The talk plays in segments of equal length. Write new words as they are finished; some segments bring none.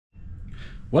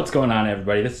What's going on,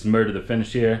 everybody? This is Murder the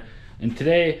Finish here, and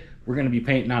today we're going to be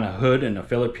painting on a hood and a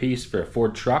filler piece for a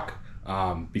Ford truck.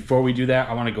 Before we do that,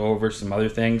 I want to go over some other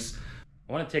things.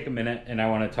 I want to take a minute and I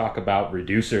want to talk about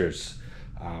reducers.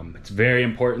 It's very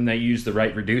important that you use the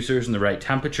right reducers and the right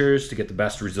temperatures to get the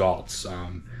best results.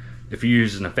 If you're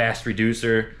using a fast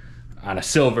reducer on a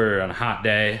silver on a hot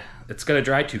day, it's going to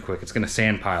dry too quick. It's going to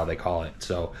sand pile, they call it.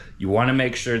 So you want to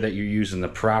make sure that you're using the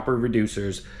proper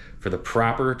reducers for the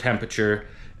proper temperature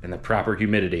and the proper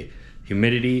humidity.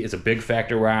 Humidity is a big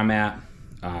factor where I'm at.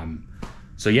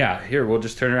 So yeah, here we'll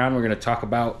just turn around. We're going to talk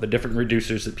about the different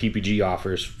reducers that PPG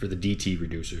offers for the DT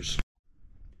reducers.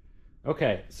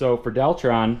 Okay, so for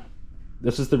Deltron,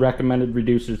 this is the recommended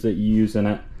reducers that you use in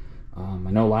it.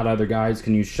 I know a lot of other guys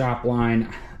can use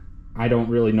Shopline. I don't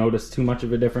really notice too much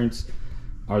of a difference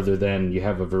other than you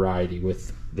have a variety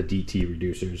with the DT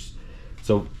reducers.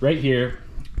 So right here,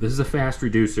 this is a fast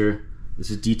reducer. This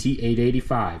is DT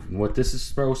 885, and what this is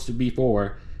supposed to be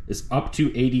for is up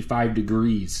to 85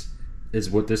 degrees is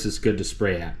what this is good to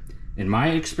spray at. In my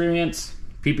experience,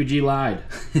 PPG lied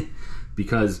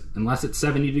because unless it's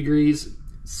 70 degrees,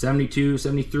 72,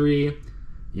 73,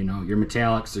 you know, your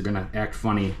metallics are gonna act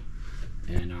funny.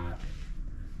 And a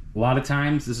lot of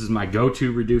times, this is my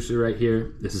go-to reducer right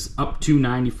here. This is up to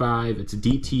 95. It's a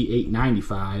DT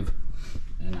 895,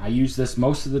 and I use this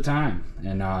most of the time.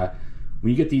 And when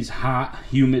you get these hot,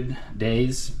 humid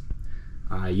days,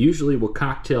 I usually will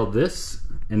cocktail this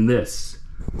and this.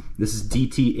 This is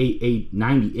DT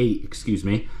 8898, excuse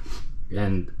me.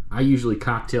 And I usually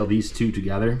cocktail these two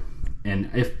together.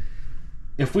 And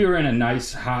if we were in a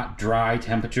nice, hot, dry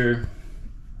temperature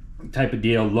type of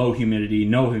deal, low humidity,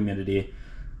 no humidity,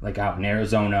 like out in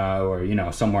Arizona or, you know,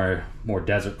 somewhere more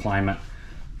desert climate,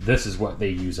 this is what they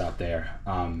use out there.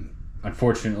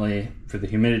 Unfortunately, for the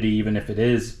humidity, even if it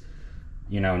is,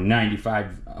 you know,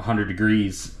 95, 100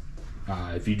 degrees,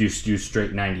 if you just use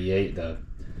straight 98,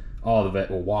 all of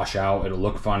it will wash out. It'll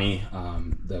look funny.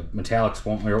 The metallics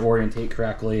won't orientate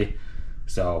correctly.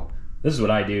 So this is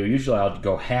what I do. Usually I'll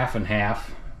go half and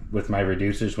half with my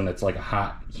reducers when it's like a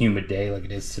hot, humid day like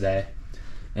it is today.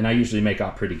 And I usually make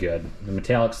out pretty good. The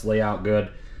metallics lay out good.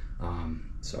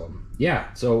 So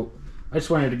yeah, so I just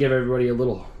wanted to give everybody a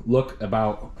little look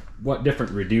about what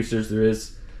different reducers there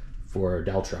is for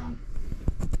Deltron.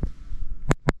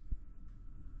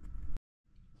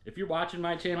 If you're watching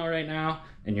my channel right now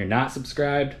and you're not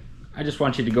subscribed, I just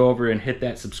want you to go over and hit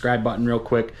that subscribe button real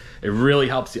quick. It really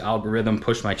helps the algorithm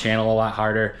push my channel a lot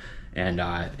harder. And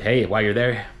hey, while you're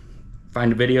there,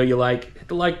 find a video you like, hit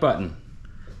the like button,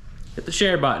 hit the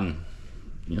share button,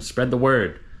 you know, spread the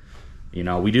word. You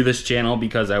know, we do this channel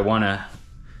because I want to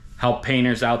help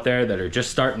painters out there that are just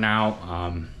starting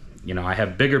out. You know, I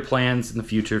have bigger plans in the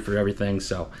future for everything.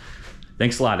 So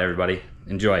thanks a lot, everybody.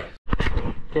 Enjoy.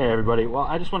 Okay, everybody, well,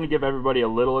 I just want to give everybody a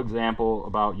little example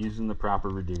about using the proper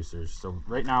reducers. So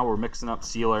right now we're mixing up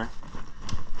sealer.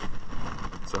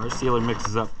 So our sealer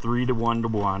mixes up 3 to 1 to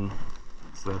 1.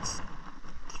 So that's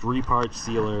 3 parts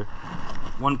sealer,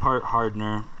 1 part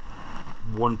hardener,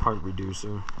 1 part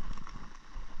reducer.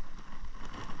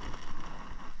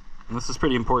 And this is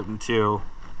pretty important too.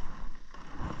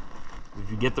 If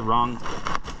you get the wrong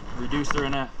reducer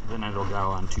in it, then it'll go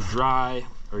on too dry,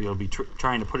 or you'll be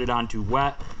trying to put it on too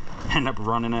wet, end up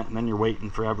running it, and then you're waiting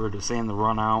forever to sand the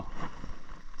run out.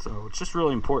 So it's just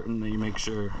really important that you make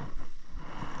sure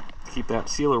to keep that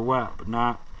sealer wet, but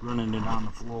not running it on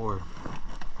the floor.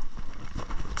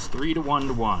 It's 3 to 1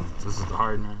 to 1. So this is the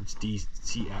hardener. It's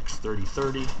DCX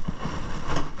 3030,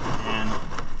 and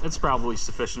that's probably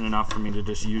sufficient enough for me to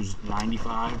just use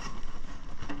 95.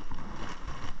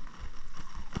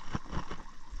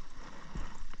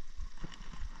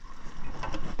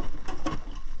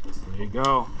 There you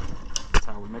go. That's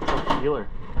how we mix up the sealer.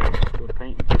 Let's go to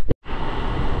paint.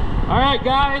 Alright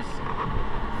guys,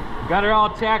 got her all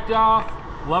tacked off.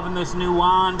 Loving this new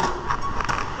wand.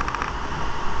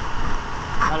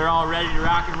 Got her all ready to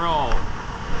rock and roll.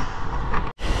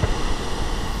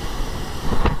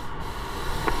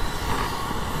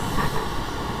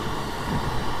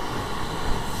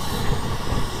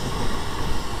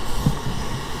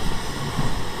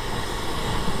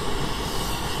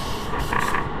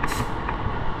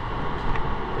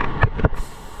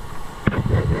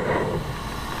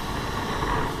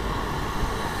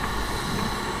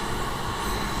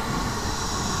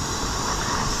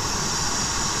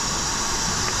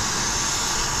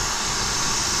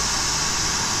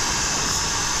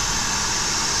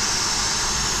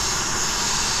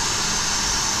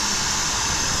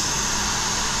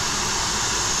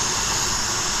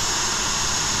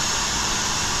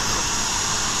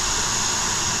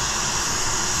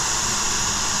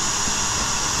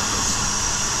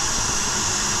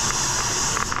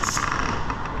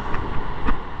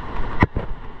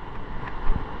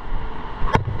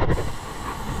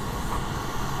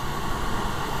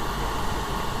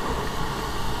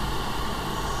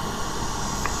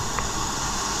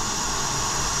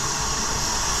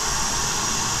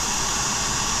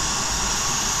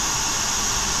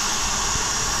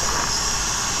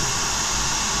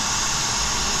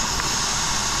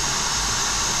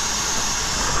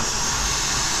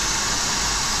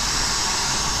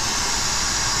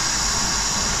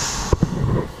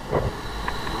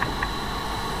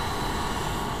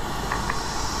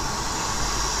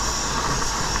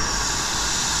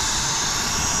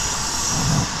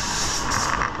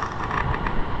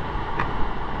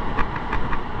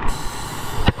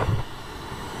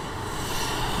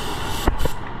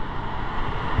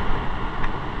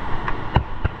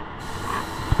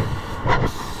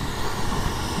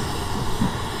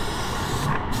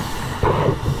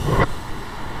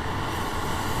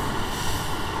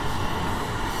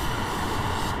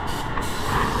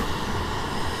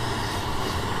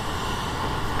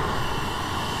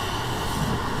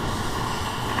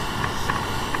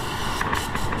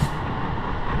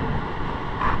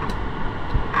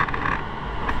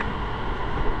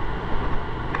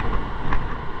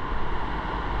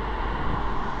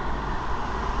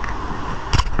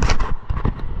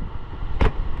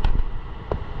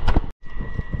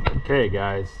 Okay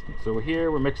guys, so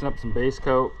we're mixing up some base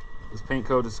coat. This paint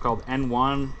coat is called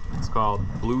N1. It's called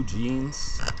Blue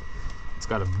Jeans. It's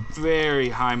got a very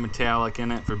high metallic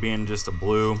in it for being just a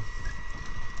blue.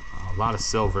 A lot of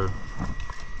silver.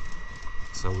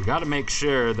 So we got to make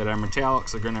sure that our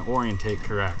metallics are going to orientate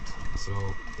correct. So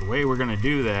the way we're going to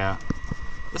do that,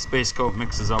 this base coat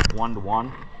mixes up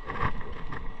 1-to-1.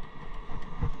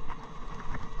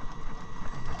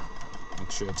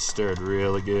 Make sure it's stirred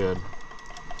really good.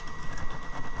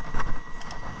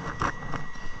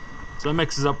 So it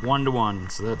mixes up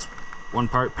 1-to-1. So that's 1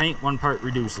 part paint, 1 part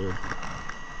reducer.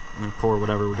 I'm going to pour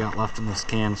whatever we got left in this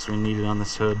can so we need it on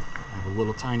this hood. I have a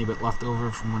little tiny bit left over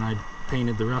from when I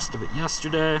painted the rest of it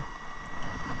yesterday.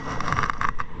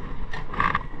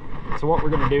 So what we're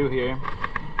going to do here,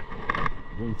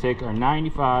 we're going to take our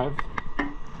 95. We're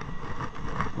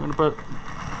going to put,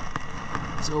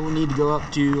 so we need to go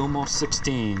up to almost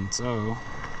 16. So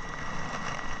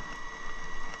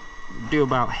do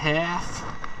about half.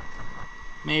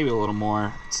 Maybe a little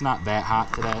more. It's not that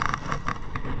hot today.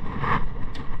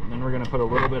 And then we're going to put a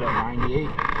little bit of 98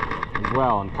 as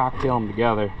well and cocktail them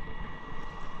together.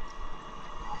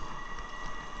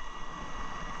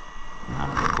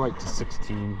 Not quite to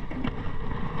 16.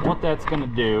 What that's going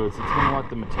to do is it's going to let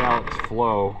the metallics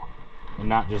flow and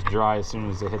not just dry as soon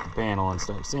as they hit the panel and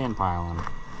start sand piling.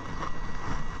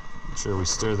 Make sure we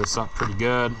stir this up pretty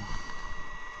good.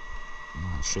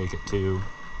 Shake it too.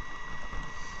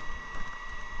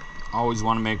 Always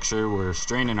want to make sure we're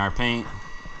straining our paint,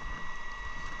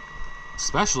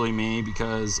 especially me,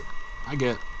 because I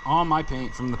get all my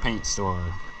paint from the paint store,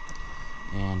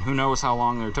 and who knows how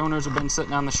long their toners have been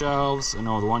sitting on the shelves. I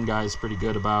know the one guy's pretty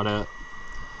good about it,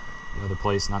 the other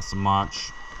place not so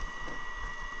much.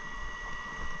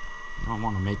 I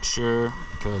want to make sure,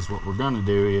 because what we're going to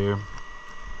do here,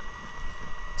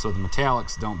 so the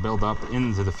metallics don't build up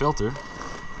into the filter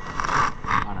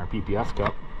on our PPS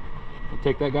cup, we'll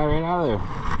take that guy right out of there.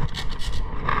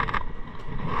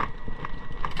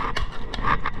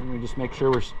 And we just make sure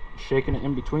we're shaking it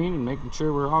in between and making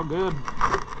sure we're all good. Oh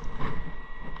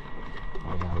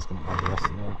yeah, I was going to add the rest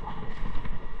of that.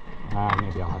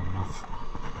 Maybe I'll have enough.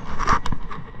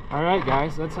 Alright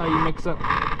guys, that's how you mix up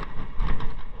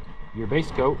your base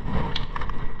coat,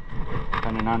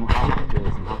 depending on how hot it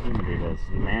is and how humid it is.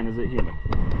 And man, is it humid.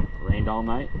 It rained all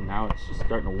night and now it's just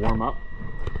starting to warm up.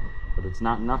 But it's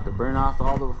not enough to burn off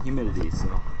all the humidity,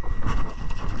 so.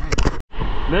 Right.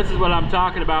 This is what I'm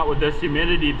talking about with this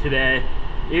humidity today.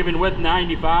 Even with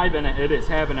 95 in it, it is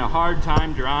having a hard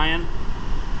time drying.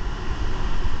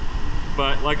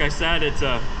 But like I said, it's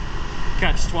a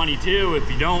catch-22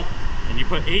 if you don't, and you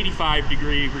put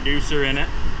 85-degree reducer in it,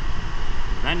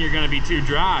 then you're gonna be too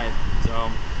dry.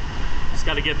 So just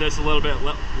gotta get this a little bit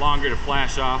longer to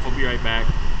flash off. We'll be right back.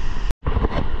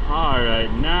 All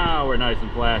right, now we're nice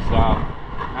and flashed off.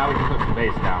 Now we can put some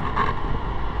base down.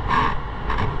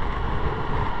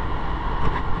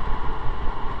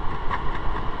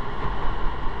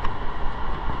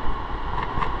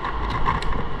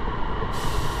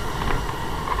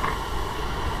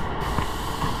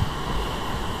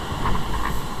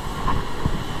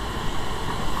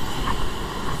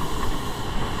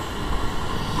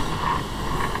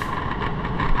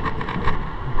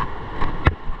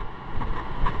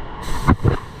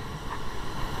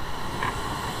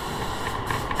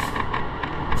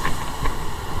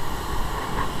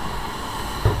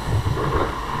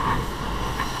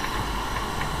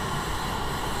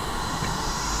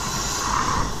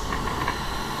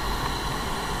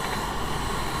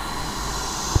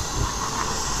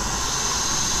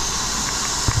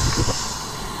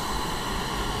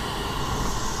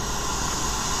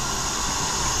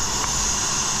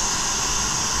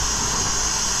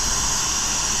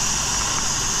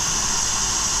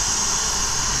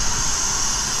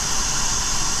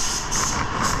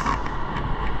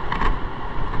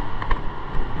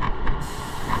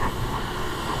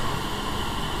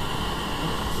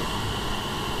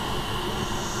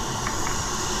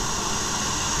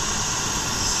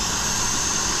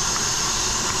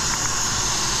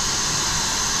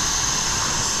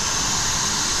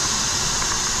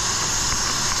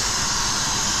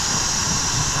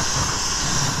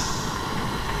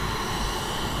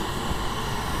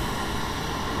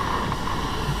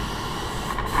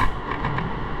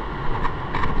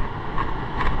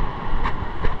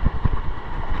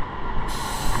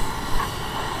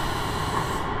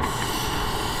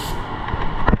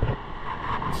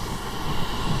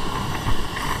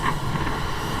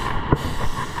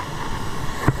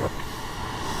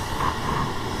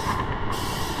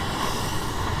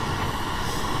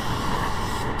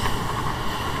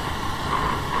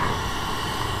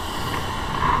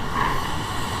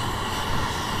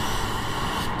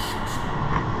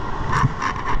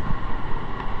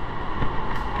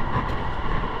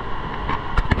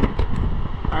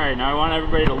 want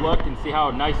everybody to look and see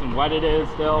how nice and wet it is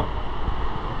still.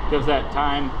 Gives that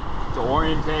time to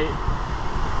orientate.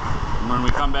 And when we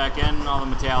come back in, all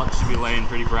the metallics should be laying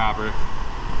pretty proper.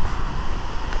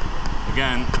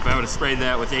 Again, if I would have sprayed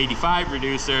that with 85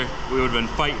 reducer, we would have been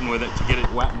fighting with it to get it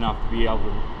wet enough to be able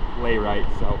to lay right.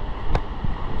 So,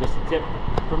 just a tip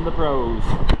from the pros.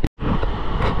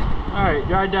 Alright,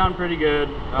 dried down pretty good.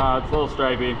 It's a little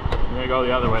stripy. I'm going to go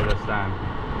the other way this time.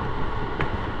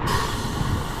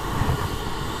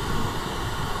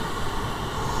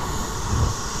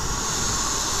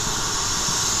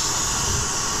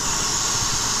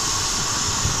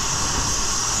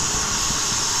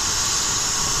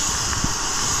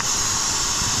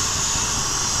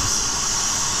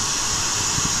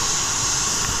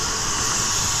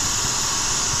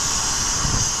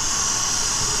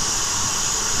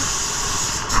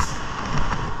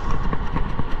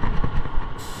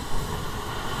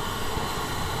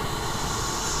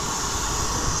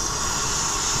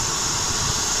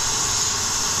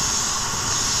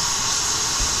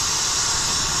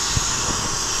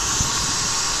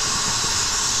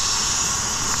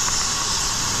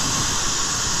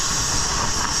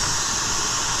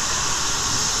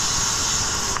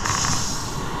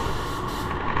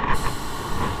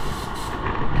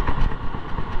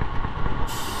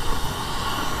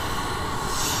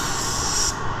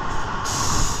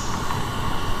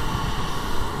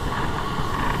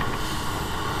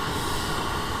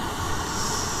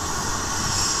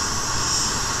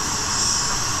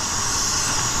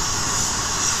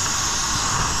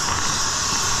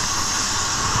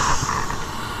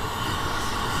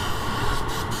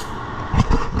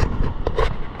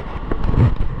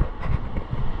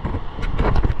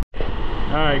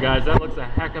 Alright guys, that looks a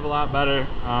heck of a lot better.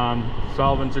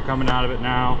 Solvents are coming out of it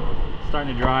now. It's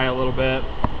starting to dry a little bit.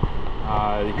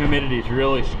 The humidity is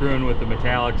really screwing with the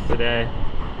metallics today.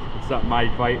 It's something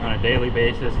I fight on a daily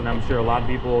basis, and I'm sure a lot of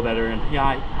people that are in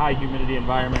high humidity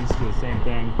environments do the same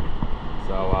thing.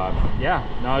 So yeah,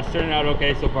 no, it's turning out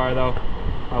okay so far though.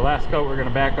 Our last coat, we're going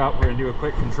to back up. We're going to do a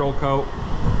quick control coat,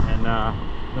 and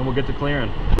then we'll get to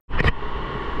clearing.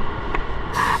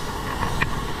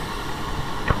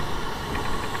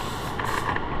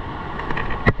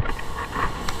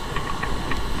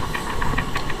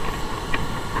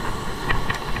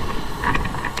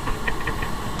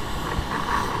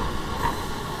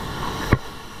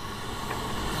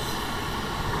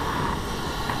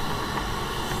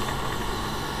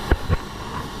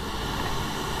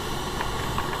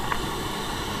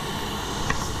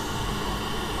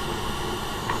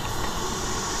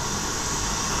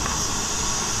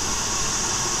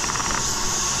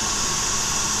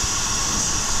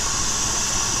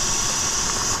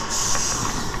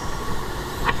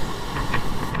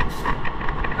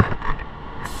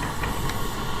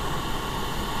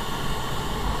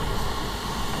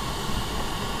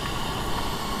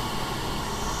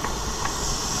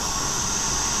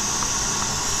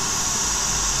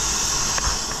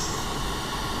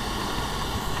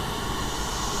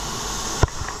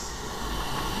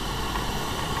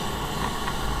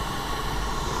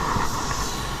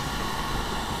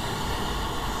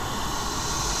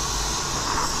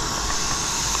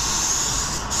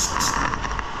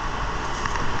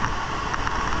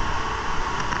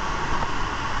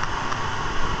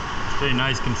 Pretty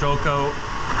nice control coat.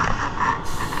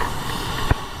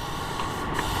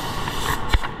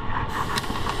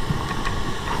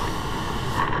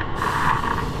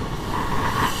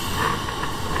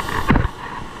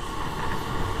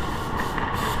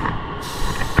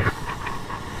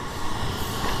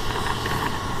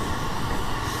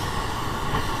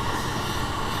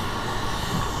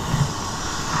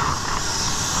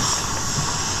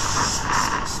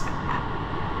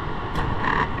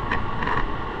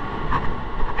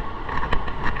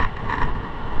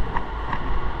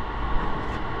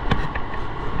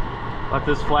 Let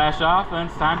this flash off, and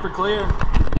it's time for clear.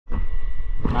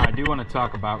 Now I do want to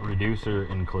talk about reducer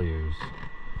and clears.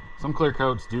 Some clear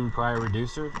coats do require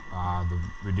reducer. The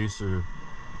reducer,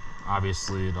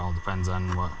 obviously it all depends on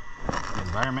what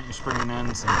environment you're spraying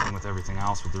in. Same thing with everything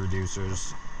else with the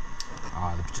reducers.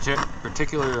 The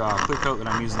particular clear coat that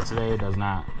I'm using today does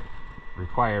not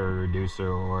require a reducer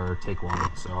or take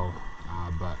one. So,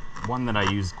 but one that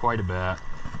I use quite a bit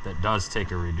that does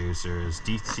take a reducer is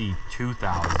DC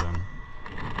 2000.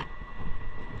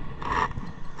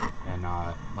 And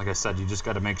like I said, you just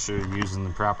got to make sure you're using the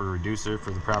proper reducer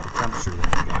for the proper temperature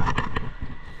that you got.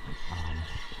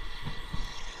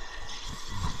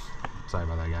 Sorry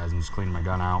about that, guys. I'm just cleaning my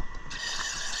gun out.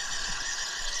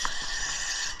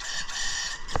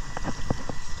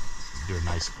 Do a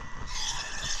nice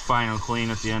final clean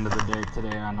at the end of the day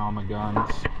today on all my guns.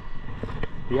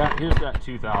 Yeah, here's that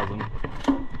 2000.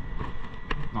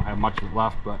 Don't have much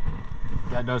left, but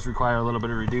that does require a little bit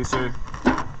of reducer.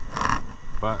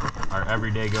 But our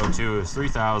everyday go-to is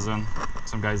 3000.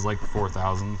 Some guys like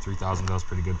 4000. 3000 goes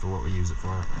pretty good for what we use it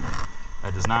for.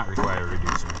 That does not require a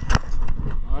reducer.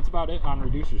 Well, that's about it on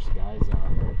reducers, guys.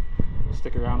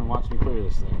 Stick around and watch me clear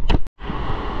this thing.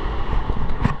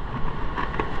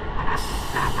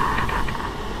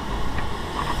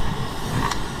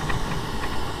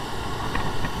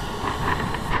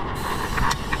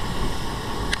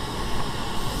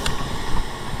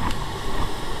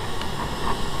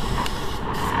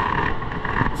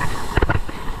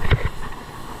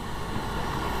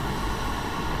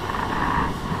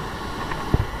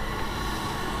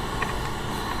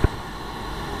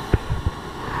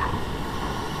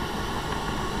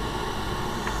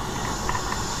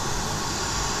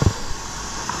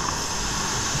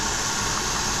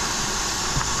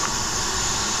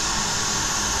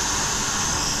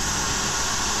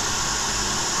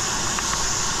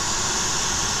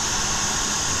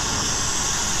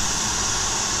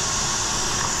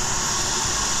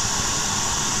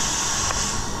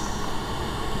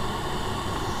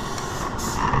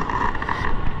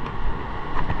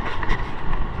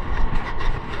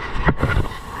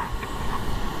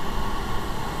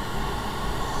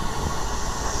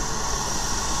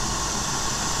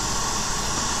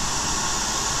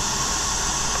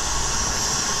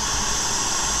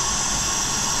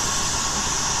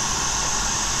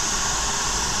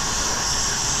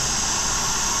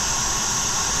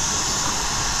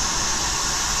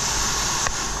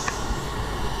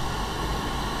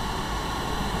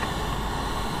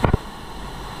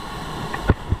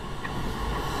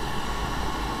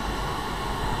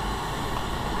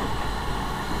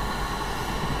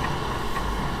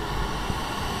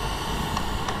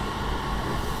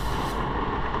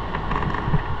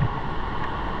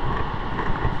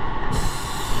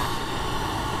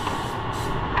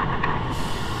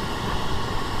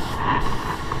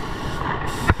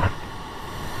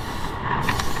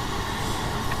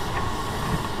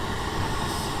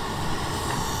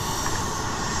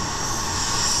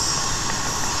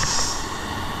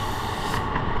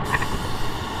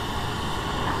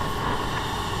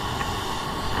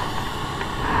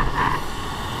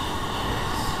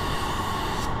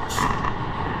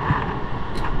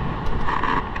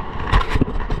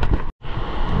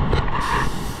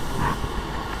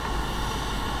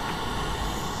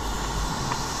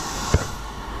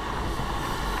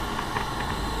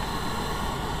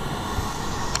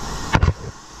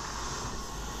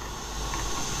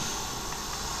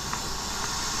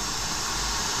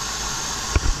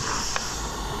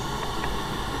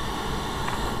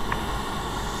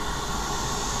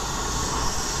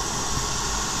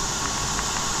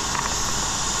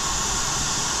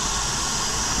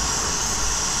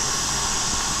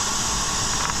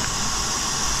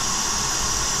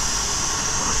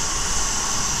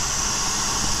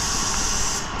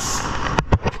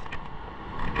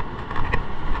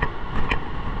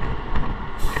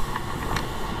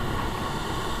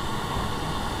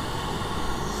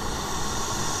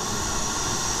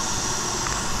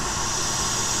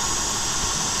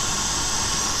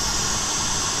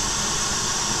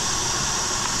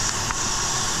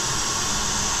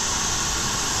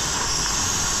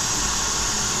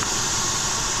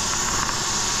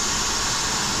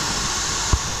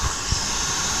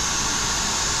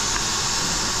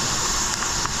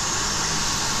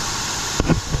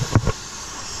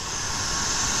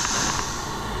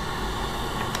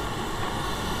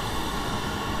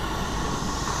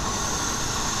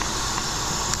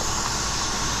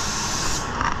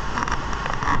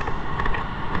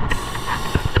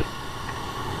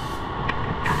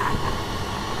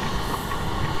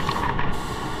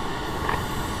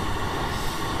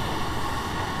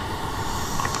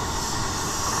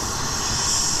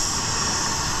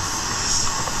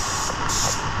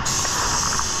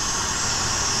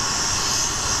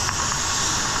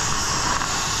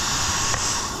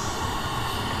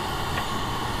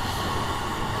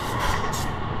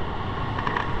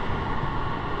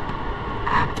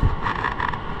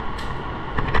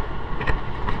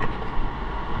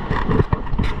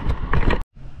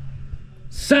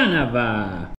 Son of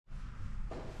a...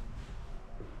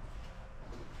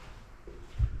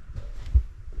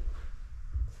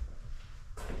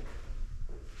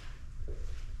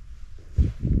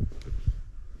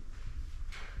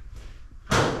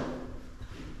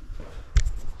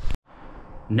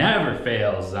 Never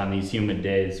fails on these humid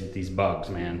days with these bugs,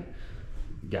 man.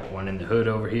 Got one in the hood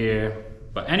over here.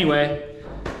 But anyway,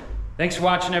 Thanks for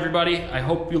watching, everybody. I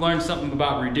hope you learned something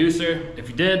about Reducer. If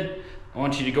you did, I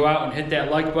want you to go out and hit that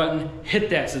like button,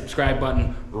 hit that subscribe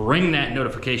button, ring that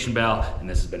notification bell, and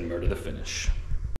this has been Murder the Finish.